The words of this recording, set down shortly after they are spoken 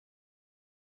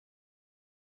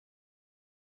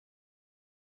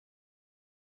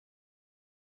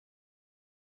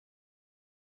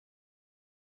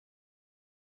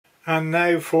And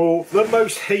now for the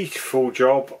most hateful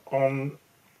job on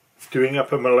doing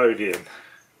up a melodeon,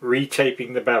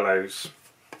 retaping the bellows.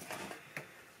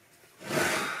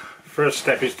 First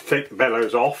step is to take the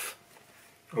bellows off,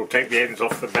 or take the ends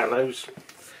off the bellows,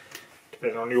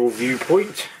 depending on your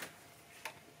viewpoint.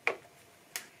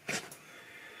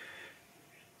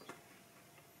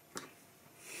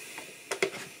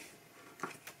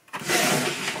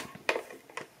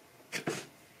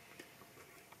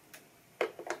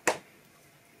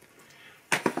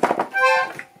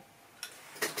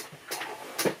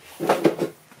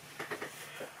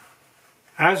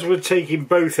 As we're taking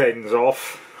both ends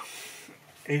off,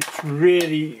 it's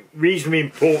really reasonably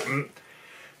important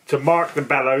to mark the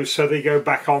bellows so they go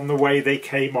back on the way they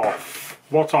came off.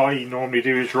 What I normally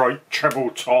do is write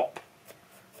treble top,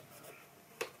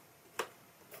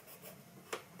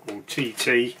 or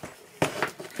TT.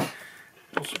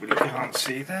 Possibly you can't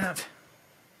see that.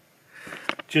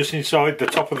 Just inside the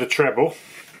top of the treble,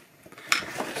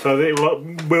 so that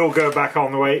it will go back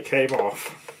on the way it came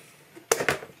off.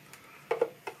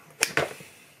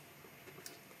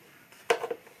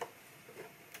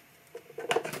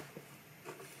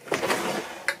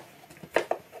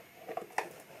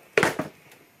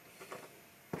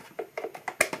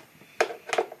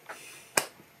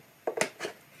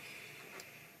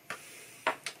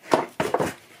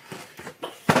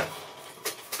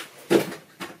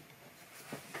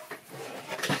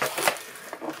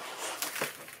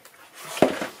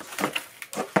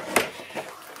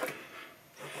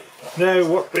 Now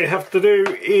what we have to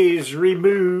do is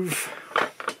remove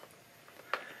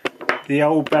the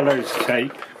old bellows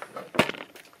tape.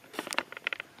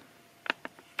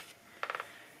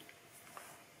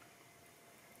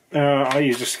 I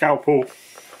use a scalpel.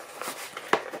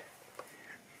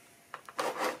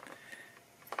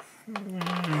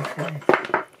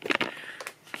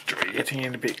 Try getting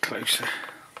in a bit closer.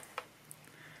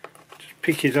 Just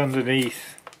pick it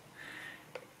underneath.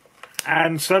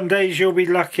 And some days you'll be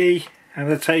lucky and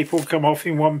the tape will come off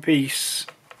in one piece.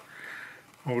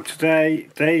 Or today,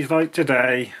 days like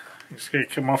today, it's going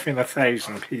to come off in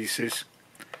 1,000 pieces.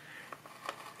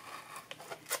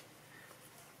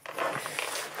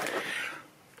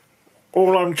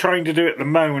 All I'm trying to do at the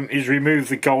moment is remove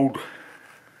the gold.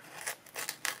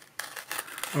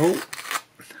 Oh.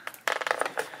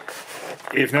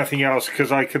 If nothing else,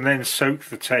 because I can then soak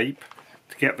the tape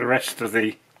to get the rest of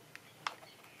the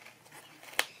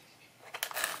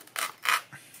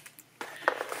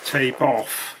tape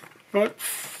off, but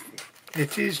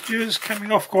it is just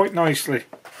coming off quite nicely.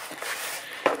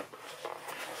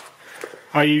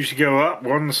 I usually go up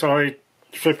one side,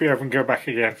 flip it over and go back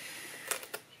again.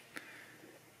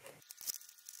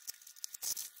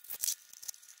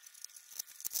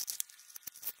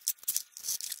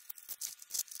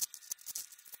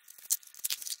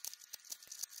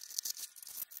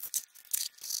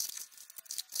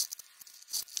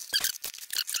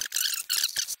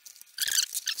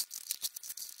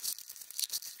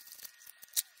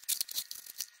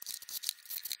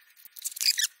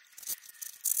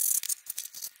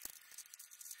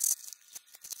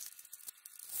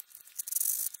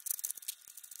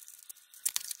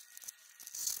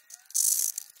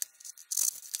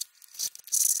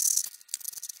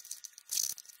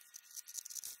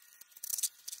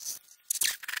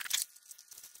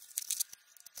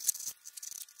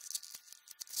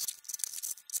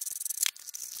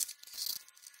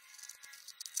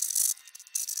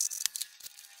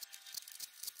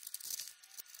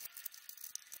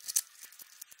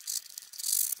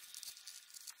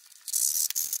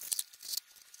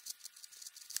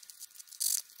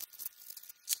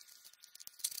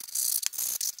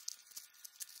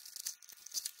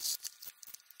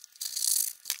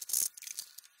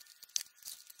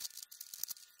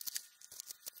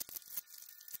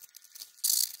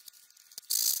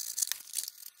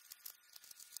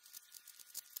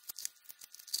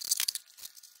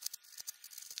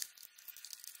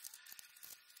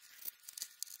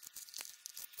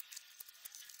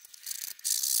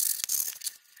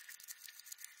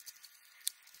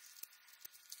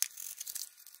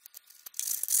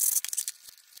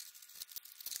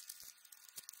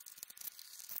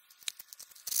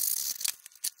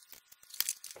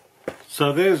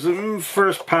 So there's the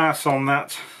first pass on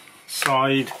that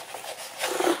side,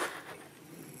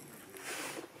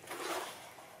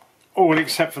 all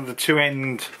except for the two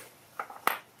end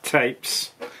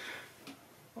tapes.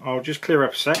 I'll just clear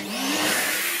up a sec.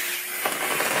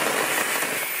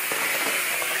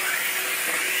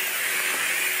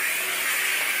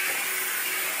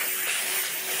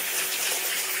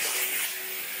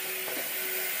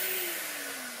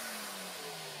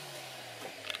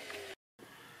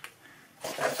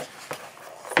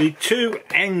 The two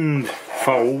end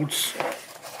folds,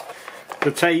 the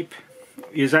tape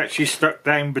is actually stuck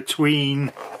down between,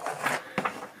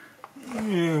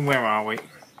 where are we?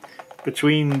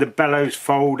 Between the bellows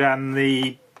fold and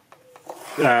the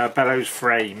bellows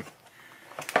frame.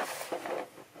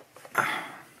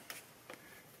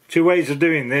 Two ways of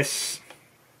doing this: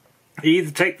 either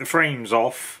take the frames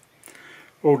off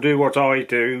or do what I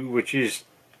do, which is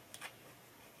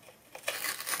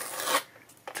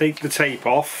take the tape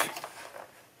off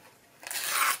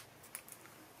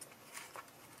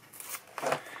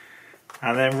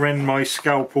and then run my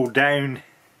scalpel down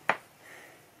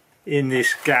in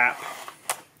this gap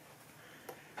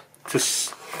to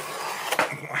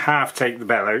half take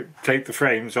the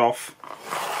frames off,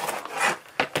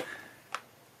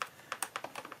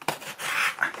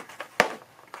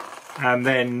 and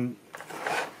then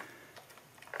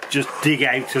just dig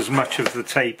out as much of the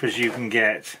tape as you can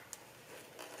get.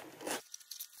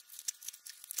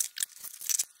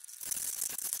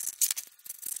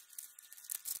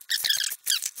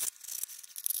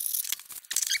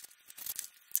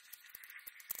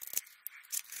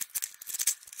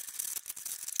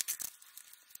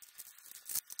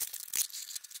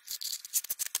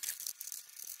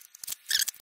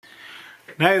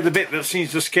 Now the bit that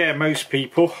seems to scare most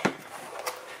people,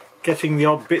 getting the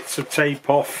odd bits of tape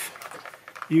off,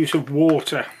 use of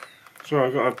water. So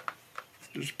I've got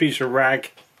just a piece of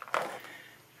rag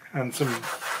and some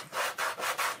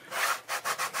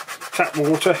tap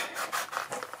water.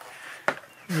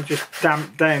 And just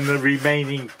damp down the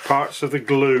remaining parts of the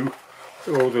glue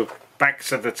or the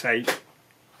backs of the tape.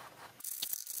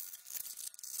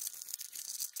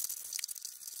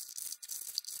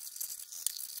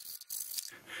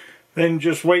 Then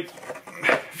just wait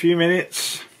a few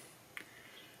minutes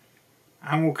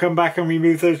and we'll come back and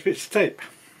remove those bits of tape.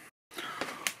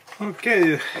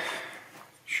 Okay,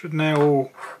 should now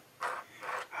all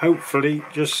hopefully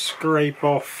just scrape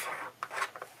off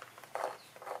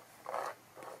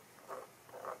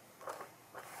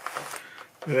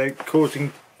without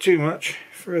causing too much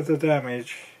further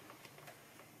damage.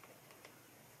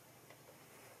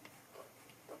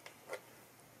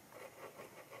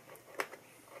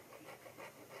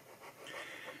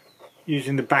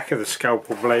 Using the back of the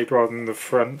scalpel blade rather than the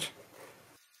front.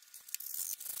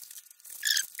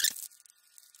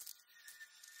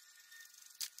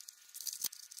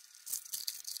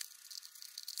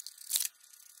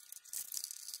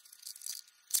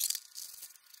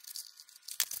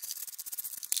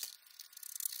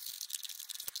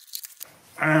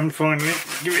 And finally,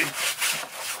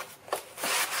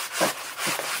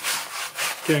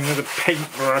 going with a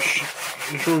paintbrush,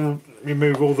 which will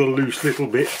remove all the loose little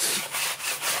bits.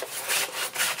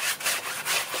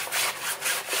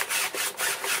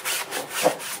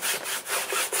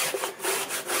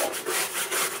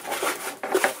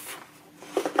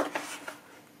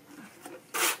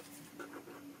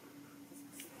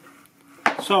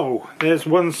 So there's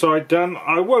one side done.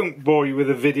 I won't bore you with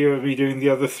a video of me doing the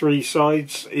other three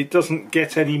sides. It doesn't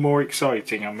get any more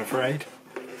exciting, I'm afraid.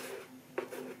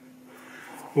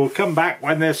 We'll come back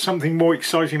when there's something more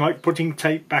exciting, like putting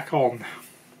tape back on.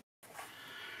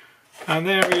 And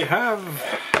there we have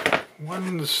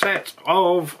one set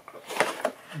of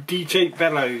Retape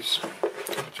Bellows,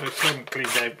 which I still haven't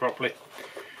cleaned out properly.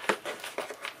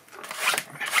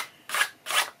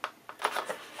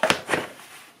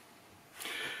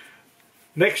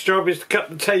 Next job is to cut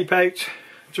the tape out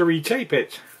to retape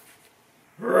it.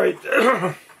 Right,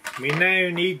 we now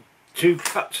need to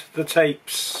cut the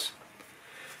tapes.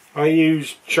 I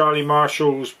use Charlie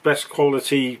Marshall's best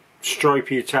quality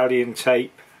stripy Italian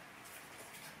tape.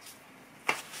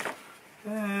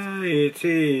 It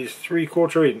is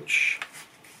 3/4 inch.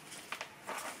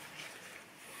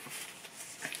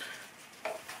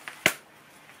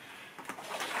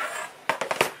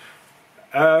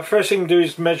 First thing to do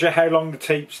is measure how long the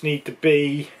tapes need to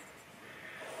be.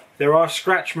 There are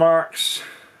scratch marks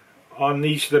on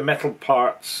each of the metal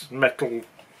parts, metal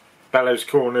bellows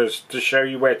corners, to show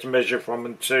you where to measure from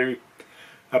and to.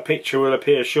 A picture will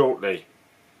appear shortly.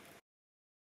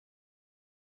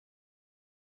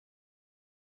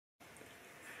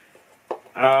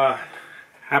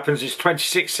 Happens is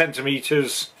 26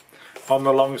 centimeters on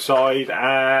the long side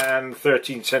and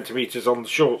 13 centimeters on the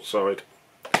short side.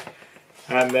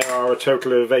 And there are a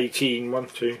total of 18, 1,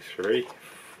 2, 3,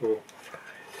 4, 5,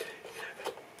 6,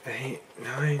 7, 8,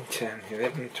 9, 10,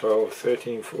 11, 12,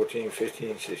 13, 14,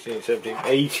 15, 16, 17,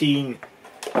 18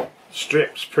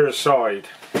 strips per side.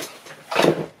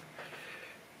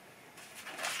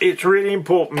 It's really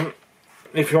important,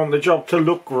 if you want the job to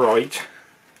look right,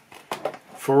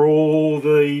 for all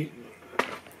the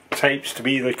tapes to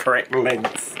be the correct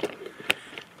length,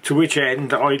 to which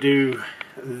end I do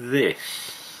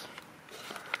this.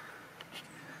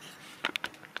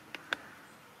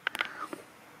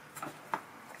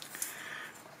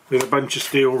 With a bunch of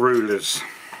steel rulers.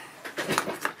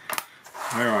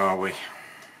 Where are we?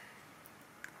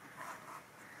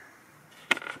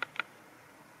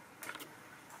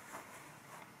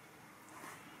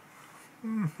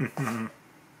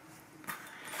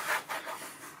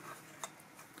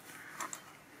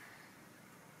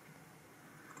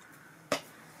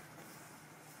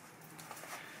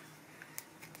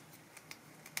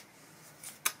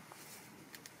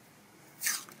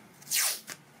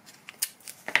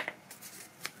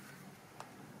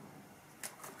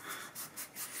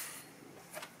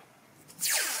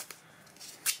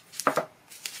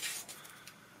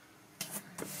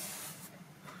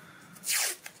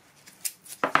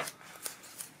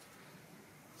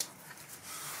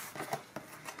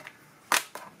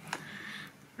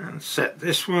 And set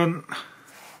this one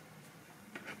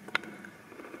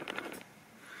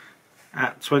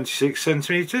at 26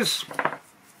 centimeters.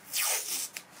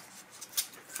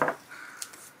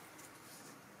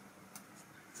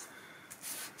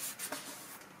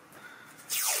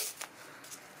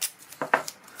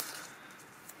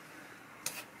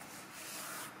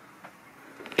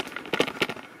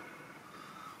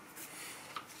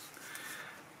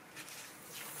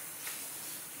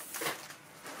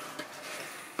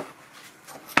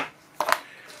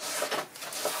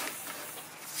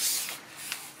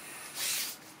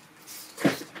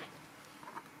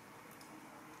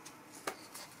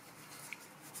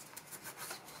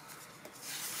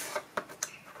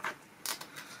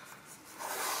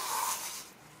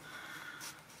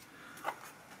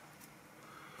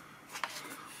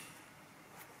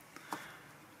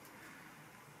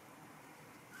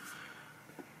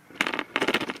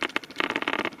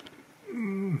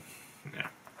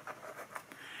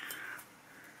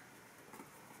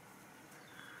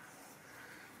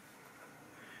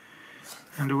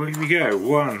 And away we go.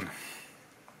 One.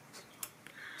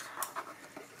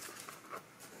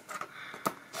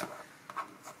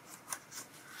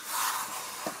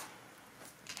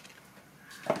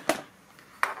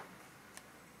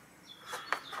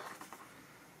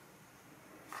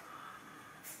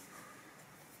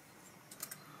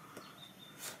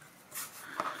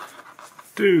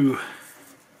 Two.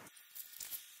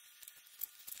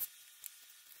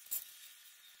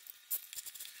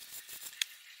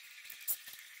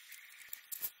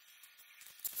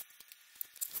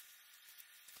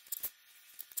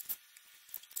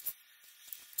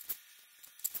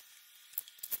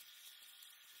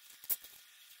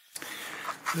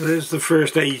 There's the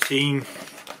first 18.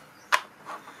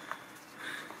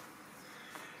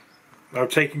 I've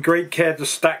taken great care to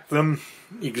stack them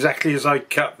exactly as I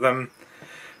cut them,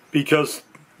 because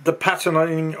the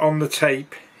patterning on the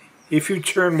tape, if you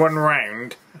turn one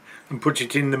round and put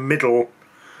it in the middle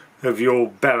of your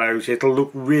bellows, it'll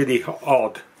look really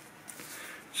odd.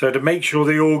 So to make sure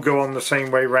they all go on the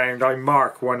same way round, I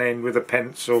mark one end with a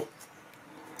pencil,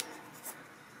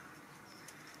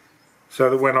 so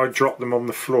that when I drop them on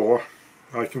the floor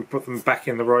I can put them back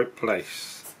in the right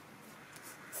place.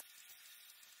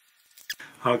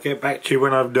 I'll get back to you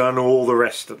when I've done all the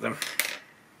rest of them.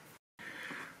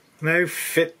 Now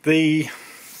fit the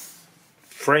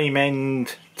frame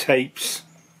end tapes,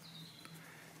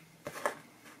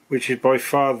 which is by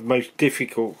far the most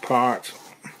difficult part.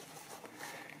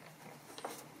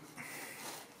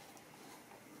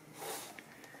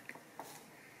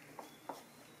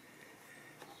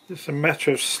 It's a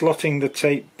matter of slotting the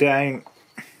tape down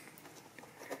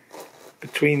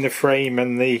between the frame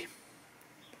and the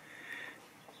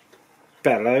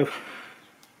bellow,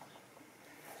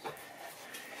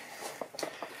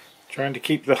 trying to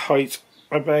keep the height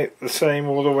about the same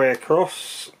all the way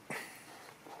across.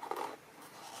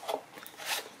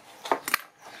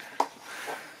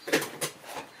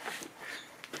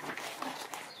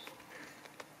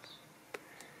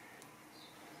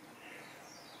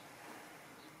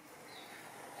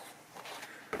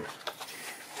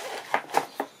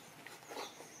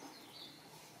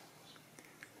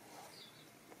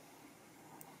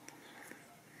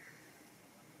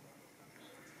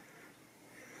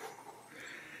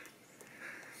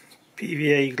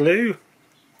 PVA glue.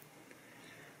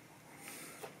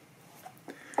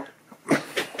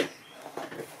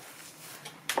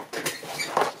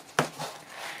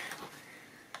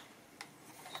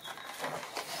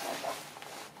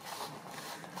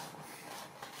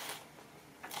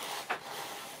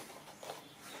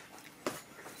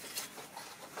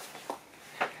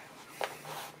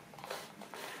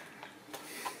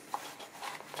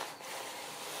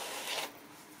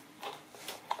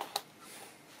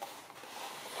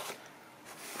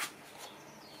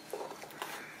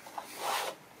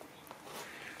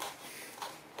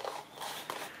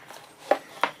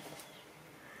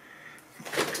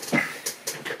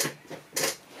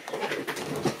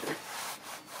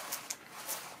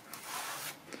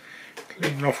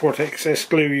 off what excess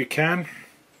glue you can,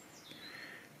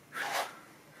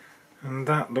 and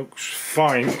that looks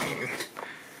fine.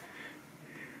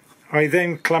 I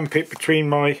then clamp it between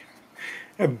my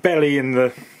belly and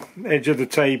the edge of the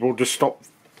table to stop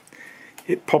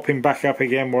it popping back up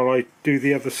again while I do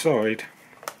the other side.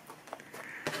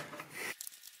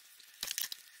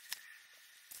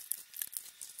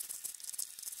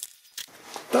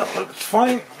 That looks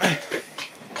fine.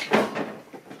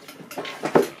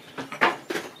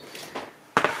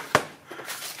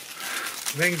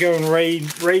 Then go and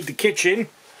raid the kitchen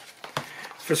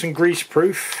for some grease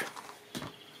proof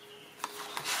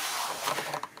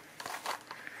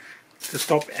to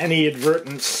stop any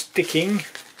inadvertent sticking.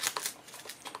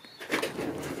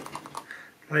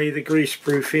 Lay the grease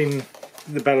proof in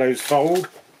the bellows fold.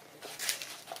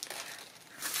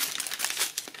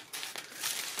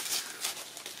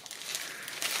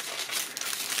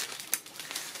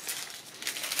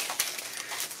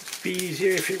 It'd be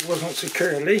easier if it wasn't so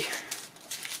curly.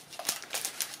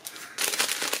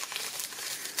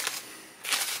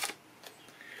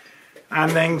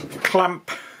 And then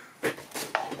clamp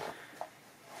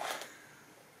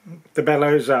the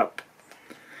bellows up.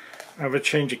 Have a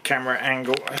change of camera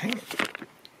angle, I think.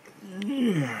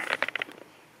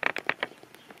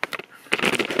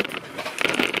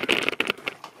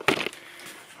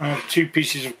 I have 2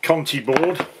 pieces of Conti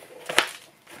board.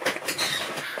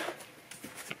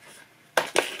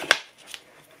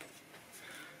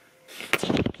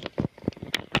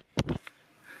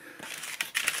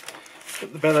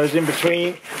 Put the bellows in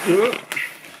between.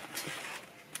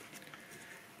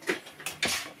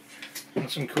 And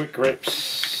some quick grips.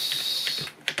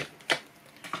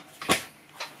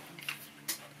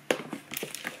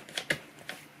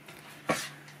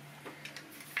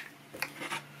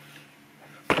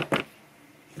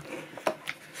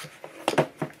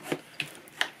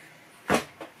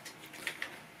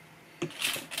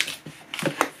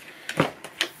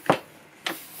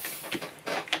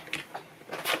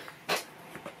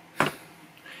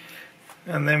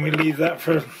 And then we leave that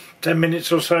for 10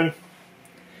 minutes or so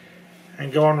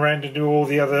and go on round and do all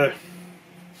the other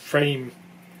frame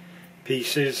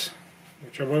pieces,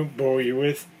 which I won't bore you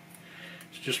with.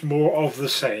 It's just more of the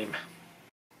same.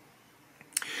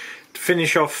 To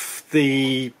finish off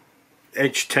the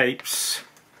edge tapes,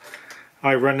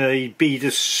 I run a bead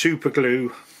of super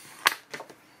glue,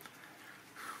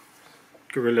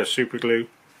 Gorilla super glue,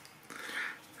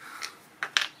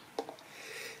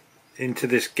 into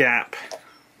this gap.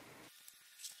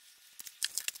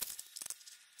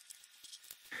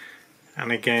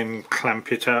 And again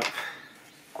clamp it up.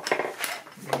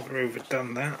 I've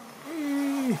overdone that.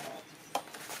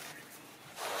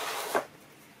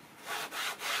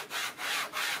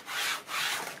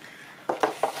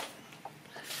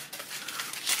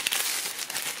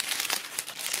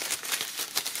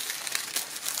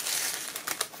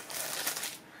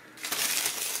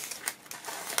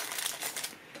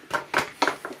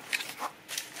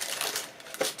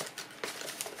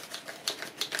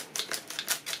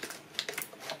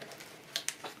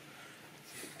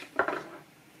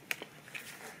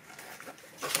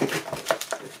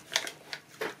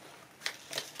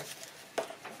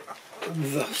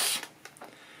 Thus.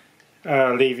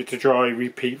 Leave it to dry,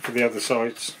 repeat for the other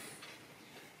sides.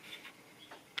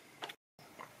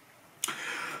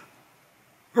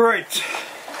 Right,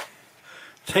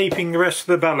 taping the rest of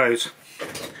the bellows.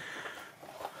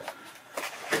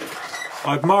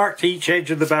 I've marked each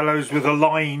edge of the bellows with a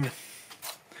line,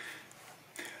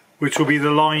 which will be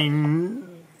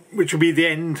the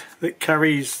end that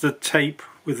carries the tape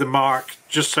with the mark,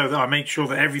 just so that I make sure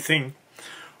that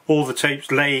all the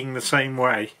tape's laying the same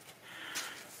way.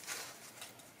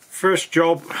 First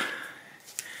job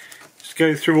is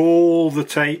go through all the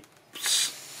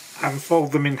tapes and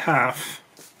fold them in half.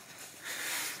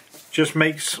 Just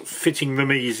makes fitting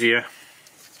them easier.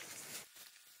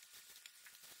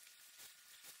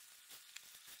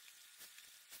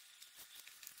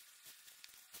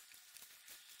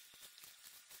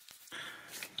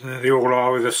 There they all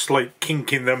are, with a slight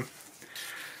kink in them.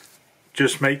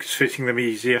 Just makes fitting them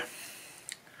easier.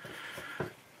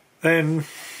 Then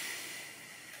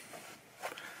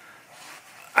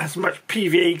as much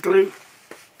PVA glue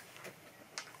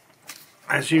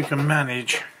as you can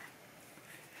manage.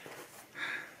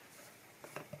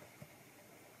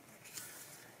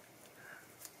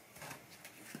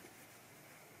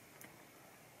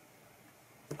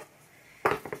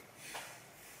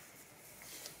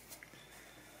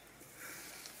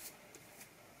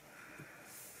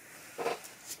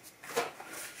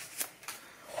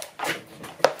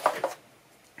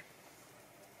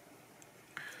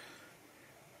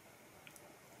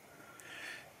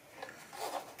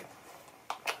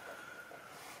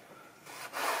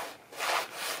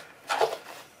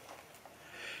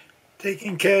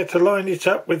 taking care to line it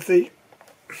up with the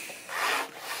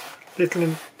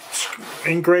little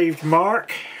engraved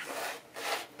mark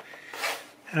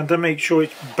and to make sure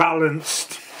it's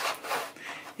balanced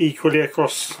equally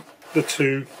across the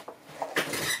two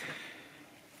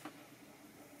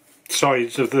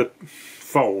sides of the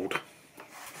fold.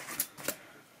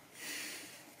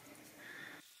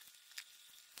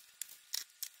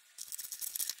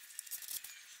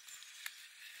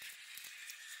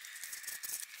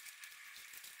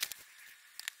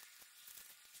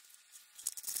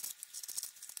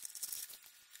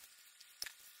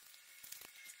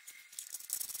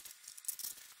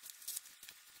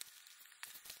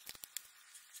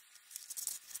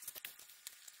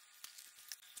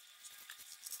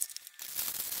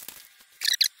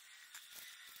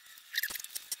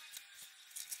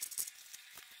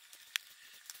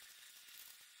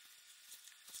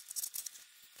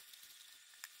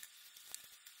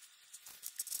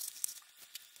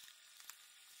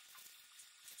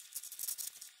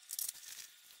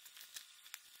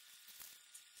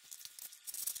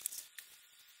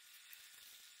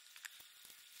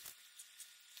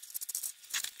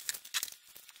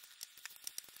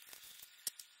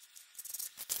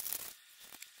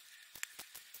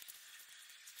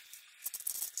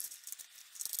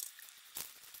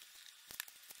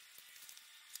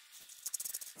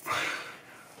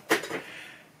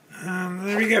 And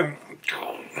there we go.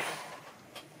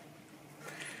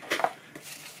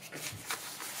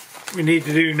 What we need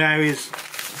to do now is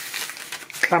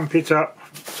clamp it up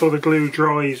so the glue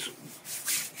dries.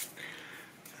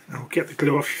 I'll get the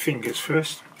glue off your fingers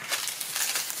first.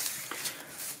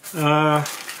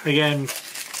 Again,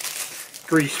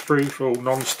 grease-proof or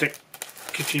non-stick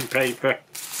kitchen paper.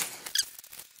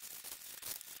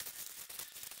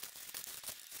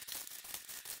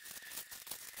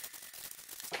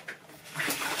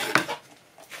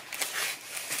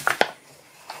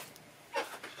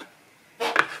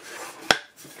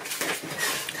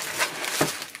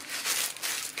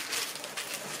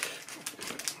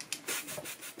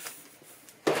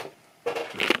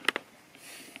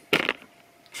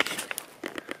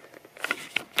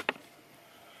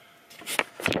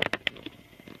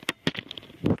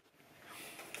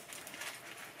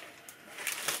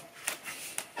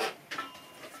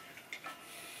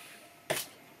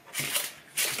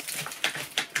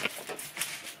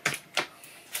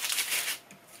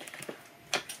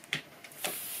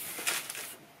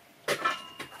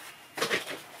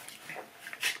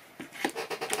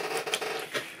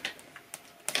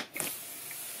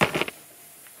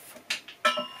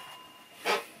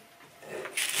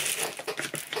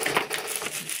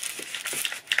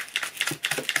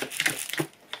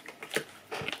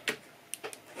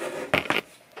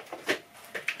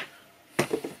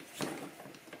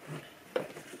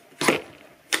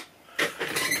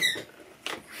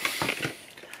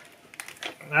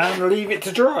 And leave it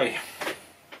to dry.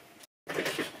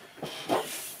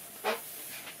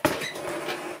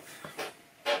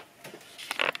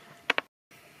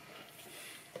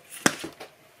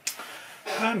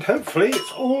 And hopefully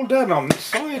it's all done on this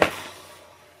side.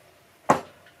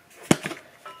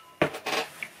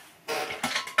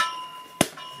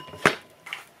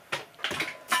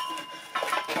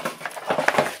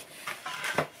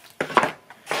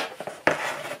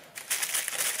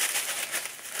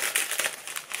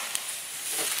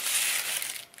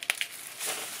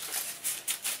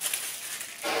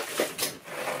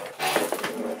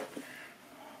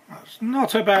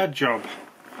 Not a bad job.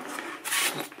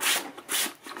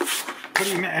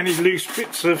 Putting any loose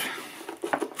bits of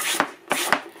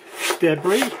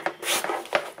debris.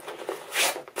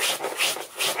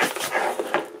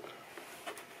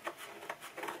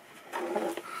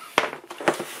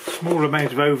 Small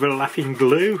amount of overlapping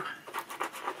glue.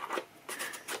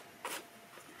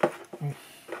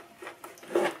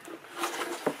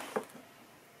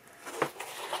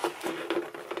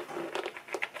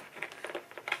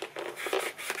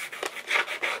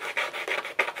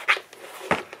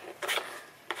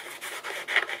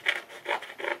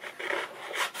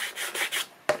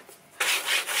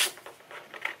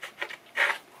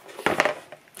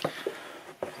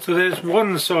 So there's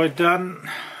one side done.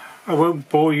 I won't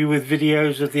bore you with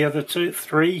videos of the other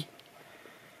three,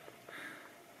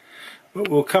 but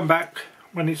we'll come back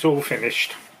when it's all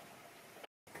finished.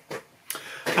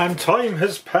 And time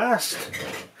has passed,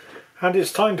 and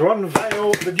it's time to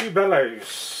unveil the new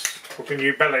bellows, or the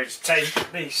new bellows tape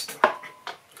at least.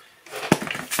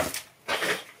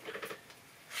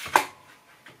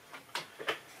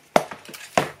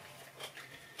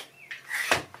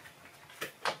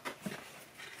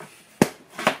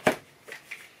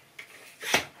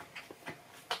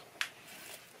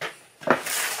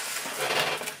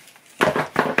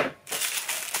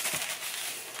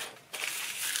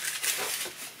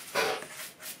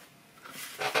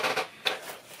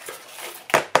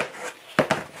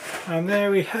 And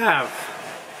there we have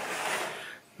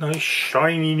nice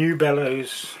shiny new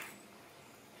bellows.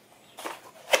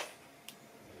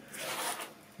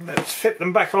 Let's fit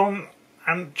them back on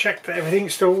and check that everything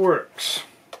still works.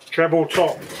 Treble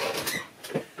top.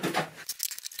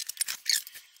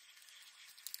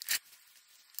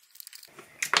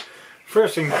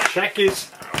 First thing to check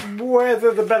is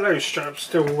whether the bellows straps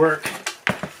still work,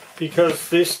 because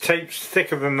this tape's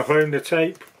thicker than the Hohner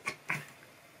tape.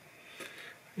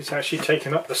 It's actually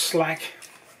taken up the slack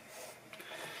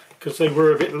because they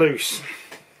were a bit loose.